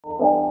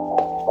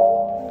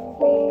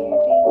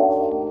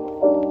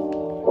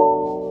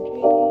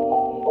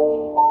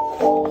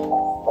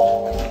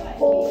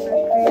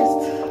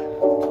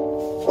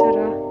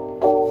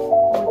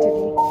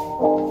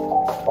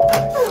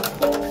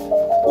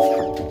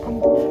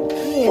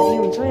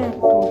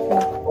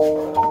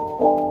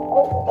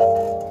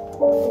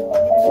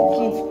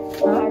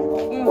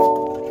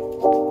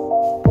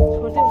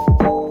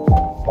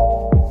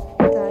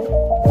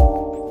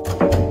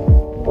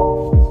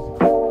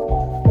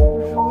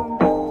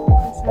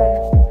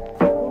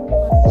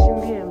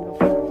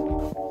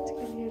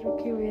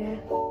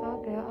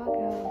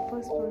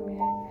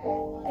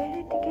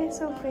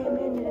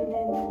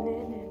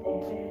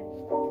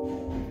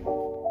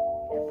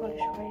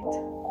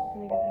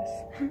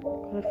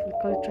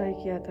कल ट्राई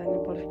किया था, मैंने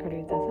पॉलिश कर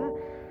लिया था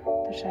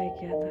तो ट्राई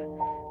किया था.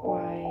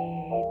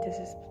 White, this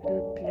is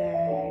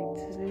black,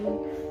 this is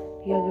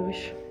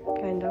yellowish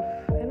kind of,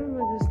 I don't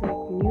know, this is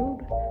like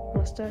nude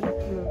mustard, no,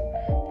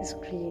 this is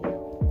green.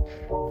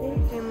 We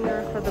came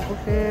here for the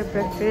buffet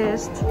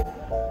breakfast.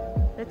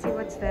 Let's see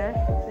what's there.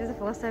 This is the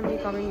first time me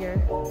coming here.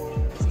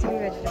 Steamed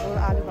vegetable,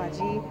 aloo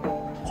bhaji,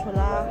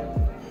 chola,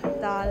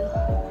 dal,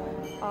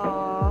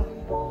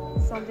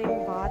 something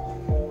bhat,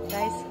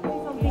 rice,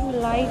 something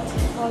light.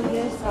 All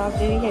this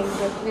very heavy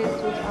breakfast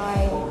which I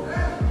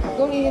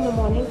don't eat in the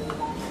morning.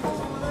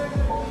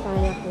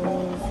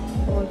 Pineapple,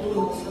 all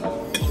fruits,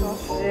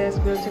 sausages,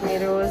 grilled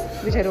tomatoes,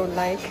 which I don't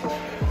like,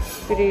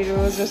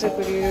 potatoes, roasted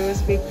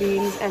potatoes, baked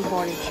beans, and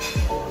porridge.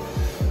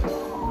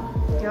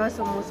 Here are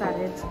some more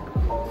salads,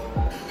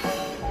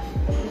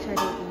 which I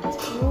don't eat.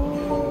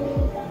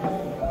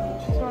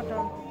 It's not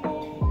done.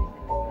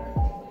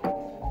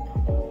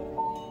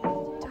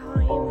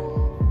 Time.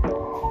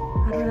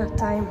 I don't have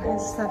time. I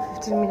just have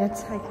 15 minutes.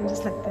 I can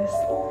just like this.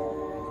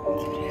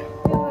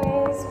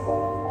 Anyways,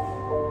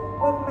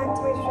 welcome back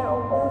to my channel.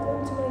 Welcome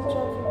to my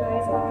channel, you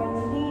guys are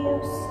new.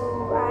 So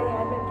I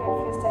had my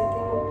breakfast, I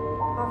think,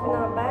 half an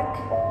hour back.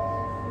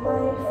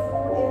 My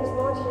food is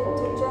not yet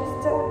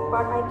digested,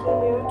 but I came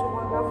here to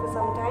work out for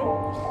some time.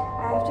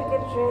 I have to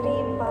get ready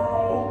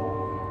by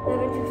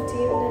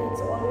 11:15 and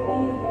it's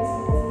already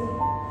basically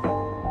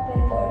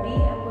 10:30.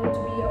 I'm going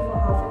to be here for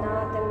half an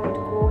hour, then I'm going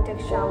to go take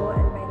a shower,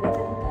 and by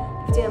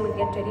 11:15 I'm going to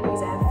get ready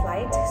because I have a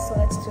flight. So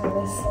let's do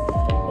this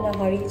in a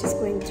hurry. Just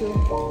going to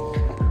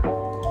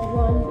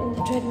run in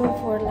the treadmill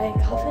for like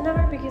half an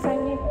hour because I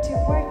need to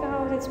work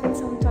out. It's been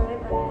some time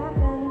I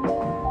haven't.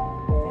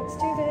 Let's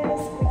do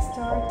this. Quick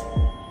start.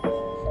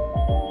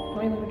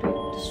 What am I going to do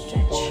to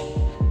stretch?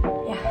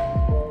 Yeah.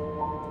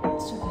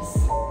 Let's do this.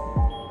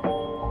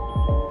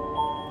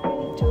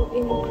 Going to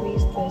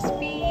increase the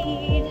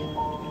speed.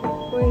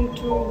 Going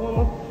to warm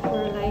up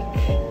for like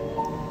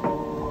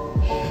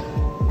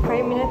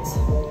 5 minutes.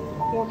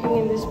 Walking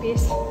in this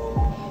pace.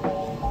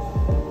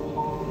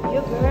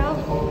 Yo girl,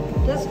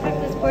 this trip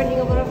is burning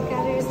a lot of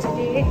calories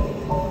today.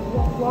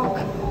 Walk, walk,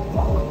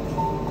 walk,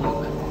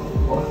 walk,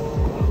 walk, walk,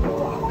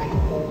 walk.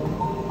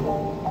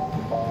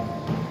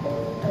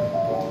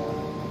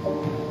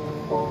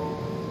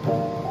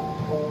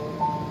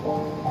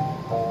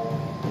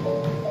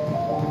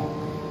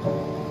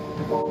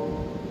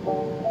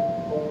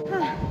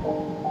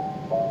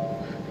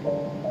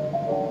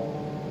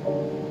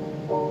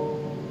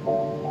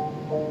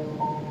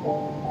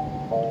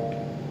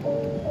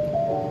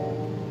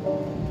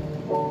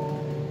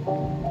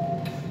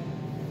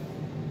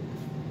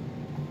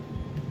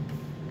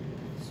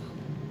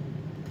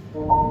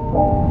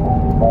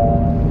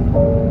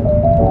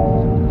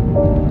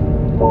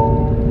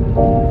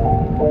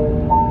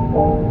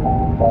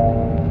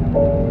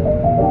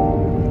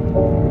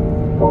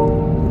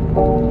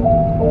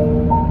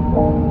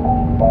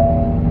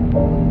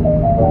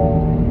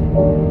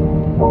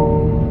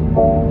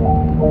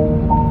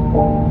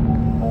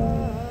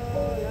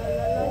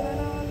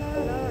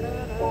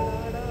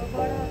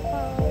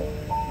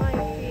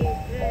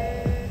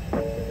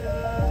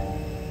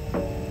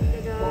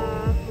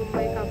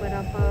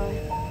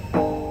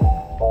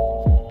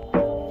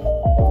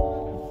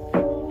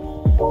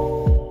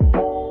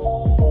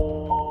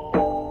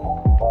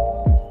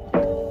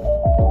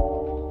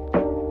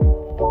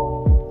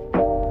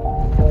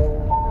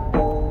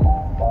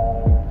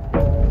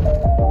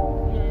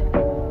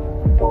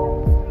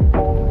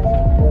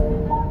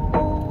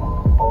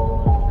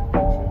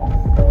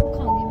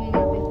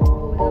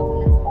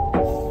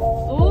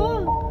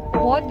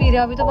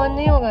 अभी तो बंद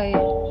नहीं होगा ये.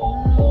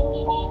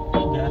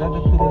 11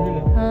 तक तो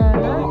रहेगा. हाँ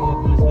ना.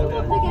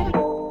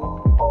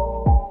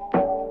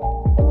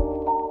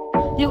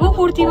 देखो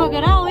कुर्ती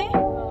वगैरह होए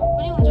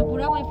पनि हुन्छ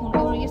पुरा कोही फोन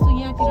गर्नु यस्तो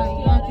यहाँतिर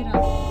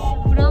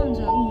पुरा हुन्छ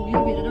मुभी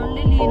भेटेर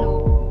डल्लै लिनु.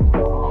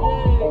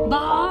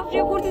 बाफ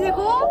यो कुर्ती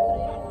देखो.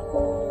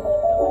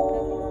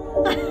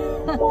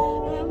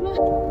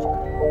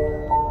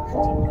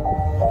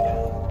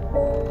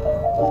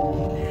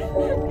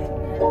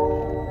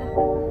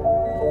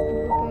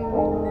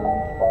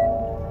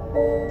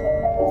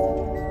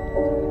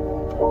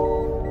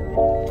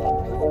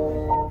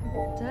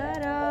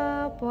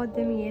 Bought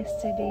them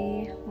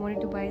yesterday.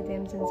 Wanted to buy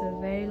them since a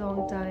very long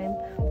time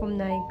from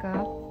Nykaa,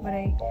 but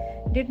I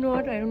did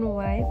not. I don't know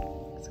why.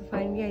 So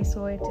finally I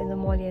saw it in the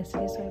mall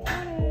yesterday, so I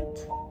bought it.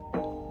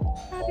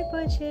 Happy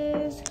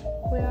purchase.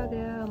 कोई आ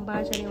गया, हम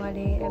बाहर चलने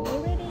वाले. I'm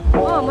all ready.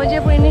 Oh, मुझे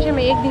पूरे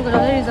में एक दिन को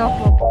डॉलर रिजॉर्व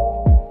हो.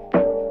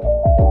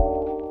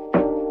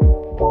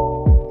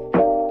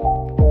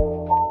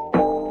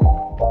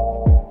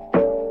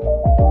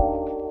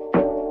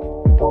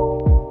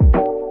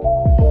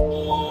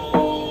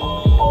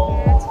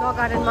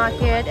 गार्डन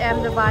मार्केट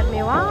अहमदाबाद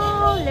में.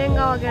 वाह,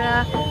 लहंगा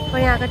वगैरह और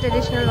यहाँ का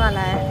ट्रेडिशनल वाला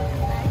है.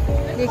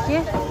 देखिए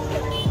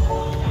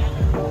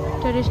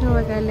ट्रेडिशनल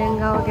वगैरह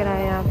लहंगा वगैरह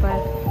है यहाँ पर.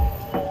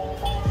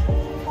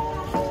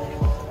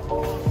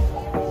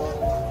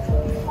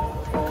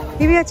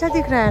 ये भी अच्छा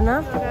दिख रहा है ना.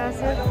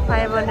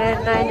 500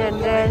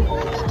 900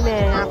 में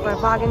यहाँ पर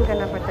बार्गेन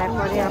करना पड़ता है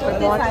और यहाँ पर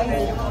बहुत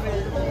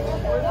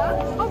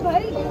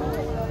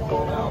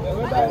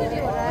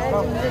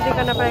जल्दी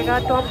करना पड़ेगा.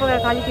 टॉप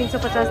वगैरह खाली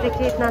 350.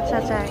 देखिए इतना अच्छा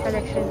अच्छा है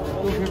कलेक्शन.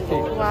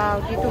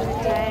 वाह, ये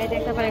 250 है.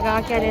 देखना पड़ेगा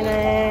क्या लेना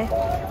है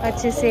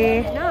अच्छे से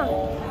ना.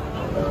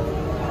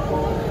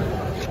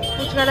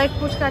 कुछ का लाइक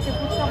कुछ का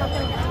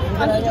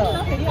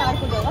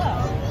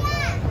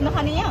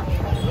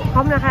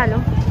हम ना खा लो.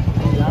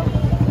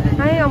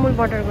 हाँ, अमूल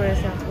बटर को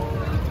ऐसा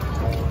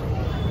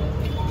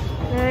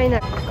नहीं ना.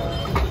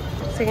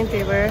 सेकेंड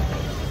फ्लेवर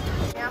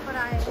यहाँ पर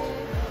आए थे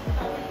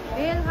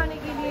भेल खाने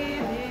के लिए.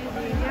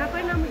 यहाँ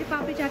पर ना मुझे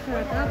पापड़ी चाट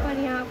खाना था, पर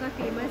यहाँ का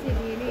फेमस है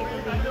भेल. तो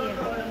भेल है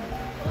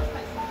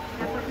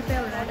यहाँ पर कितना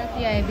हो रहा है.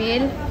 किया है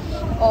भेल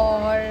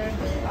और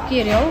कह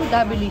रहे हो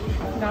दाबेली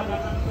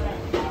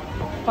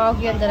पाव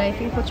के अंदर आई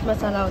थिंक कुछ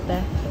मसाला होता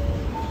है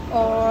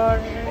और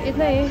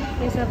इतना ही.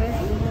 ये सब है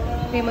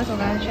फेमस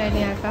होगा शायद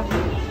यहाँ का.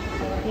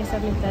 ये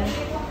सब मिलता है.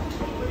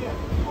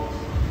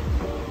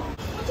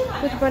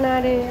 कुछ बना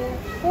रहे हैं.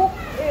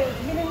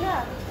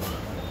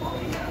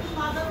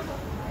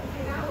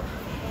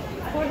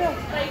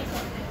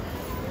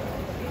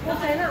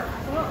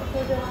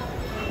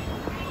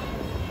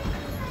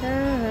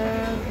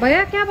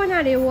 भैया क्या बना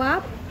रहे हो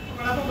आप?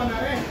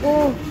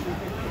 ओह,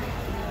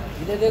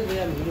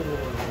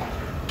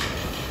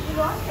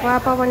 वड़ा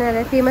पाव बना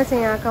रहे. फेमस है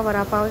यहाँ का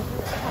वड़ा पाव.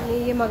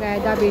 ये मंगाया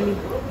दाबेली.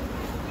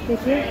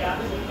 देखिए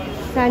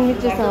सैंडविच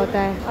जैसा होता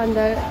है,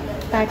 अंदर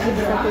पैकेट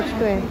जैसा कुछ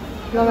तो है.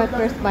 लो माय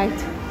फर्स्ट बाइट.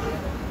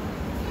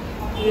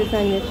 ये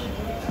सैंडविच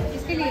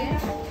इसके लिए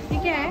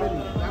ठीक है.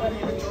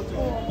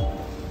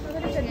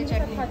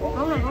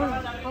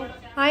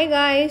 Hi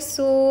guys.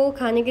 सो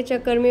खाने के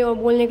चक्कर में और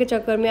बोलने के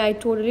चक्कर में I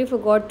totally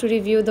forgot to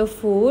review the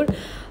food,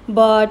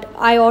 but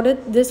I order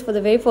this for the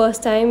very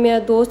first time. मेरा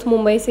दोस्त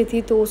मुंबई से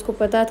थी तो उसको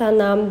पता था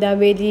नाम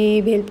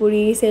दाबेली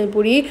भेलपुरी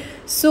सेलपुरी.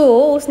 सो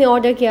उसने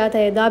ऑर्डर किया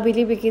था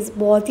दाबेली बिकॉज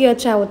बहुत ही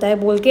अच्छा होता है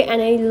बोल के.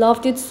 And I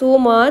loved it so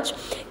much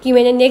कि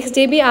मैंने नेक्स्ट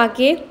डे भी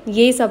आके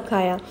यही सब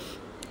खाया.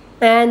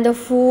 And the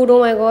food, O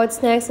my God,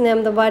 snacks in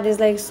Ahmedabad is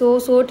like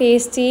so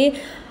tasty.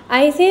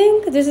 I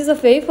think this is the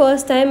very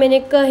first time मैंने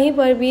कहीं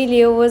पर भी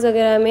लेओवर्स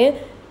वगैरह में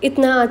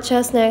इतना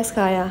अच्छा स्नैक्स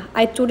खाया.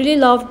 I totally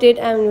loved it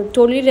and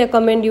totally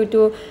recommend you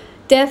to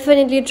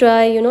definitely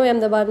try. You know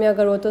Ahmedabad में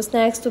अगर हो तो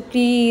स्नैक्स तो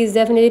प्लीज़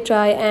डेफिनेटली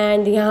ट्राई.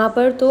 एंड यहाँ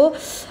पर तो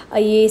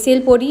ये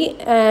सेलपुरी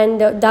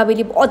एंड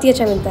दाबेली बहुत ही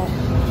अच्छा मिलता है.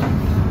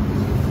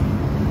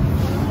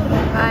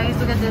 Guys,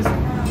 look at this.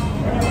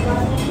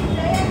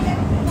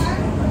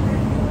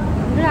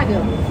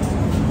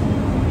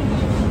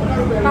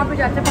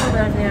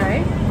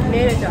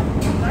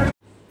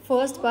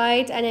 First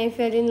bite and I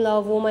fail in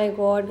love. O my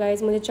God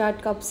guys, मुझे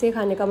चाट कब से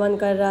खाने का मन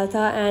कर रहा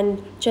था. एंड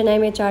चेन्नई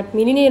में चाट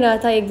मिल ही नहीं रहा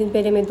था. एक दिन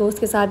पहले मैं दोस्त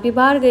के साथ भी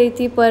बाहर गई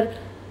थी पर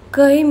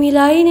कहीं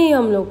मिला ही नहीं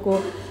हम लोग को.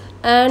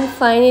 And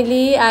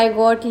finally I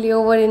got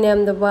layover in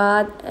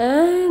Ahmedabad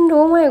and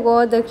O my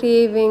God the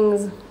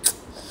cravings,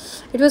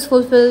 it was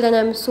fulfilled and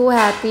I am so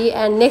happy.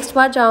 And next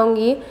बार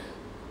जाऊँगी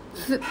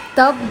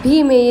तब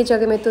भी मैं ये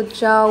जगह में तो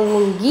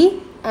जाऊँगी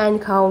एंड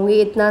खाऊँगी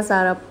इतना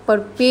सारा. पर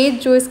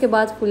पेट जो इसके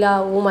बाद फूला,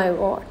 ओ माई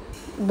गॉड,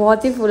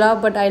 बहुत ही फूला.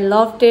 But I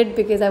loved it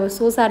because I was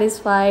so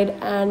satisfied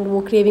and वो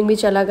क्रेविंग भी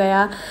चला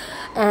गया.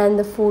 And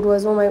the food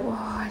was, O my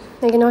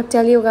God, I can not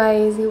tell you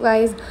guys. You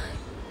guys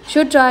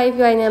should try if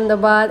you are in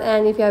Ahmedabad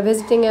and if you are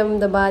visiting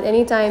Ahmedabad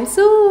anytime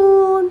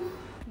soon.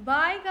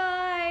 Bye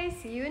guys,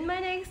 see you in my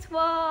next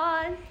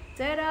one.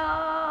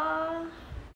 Ta-da!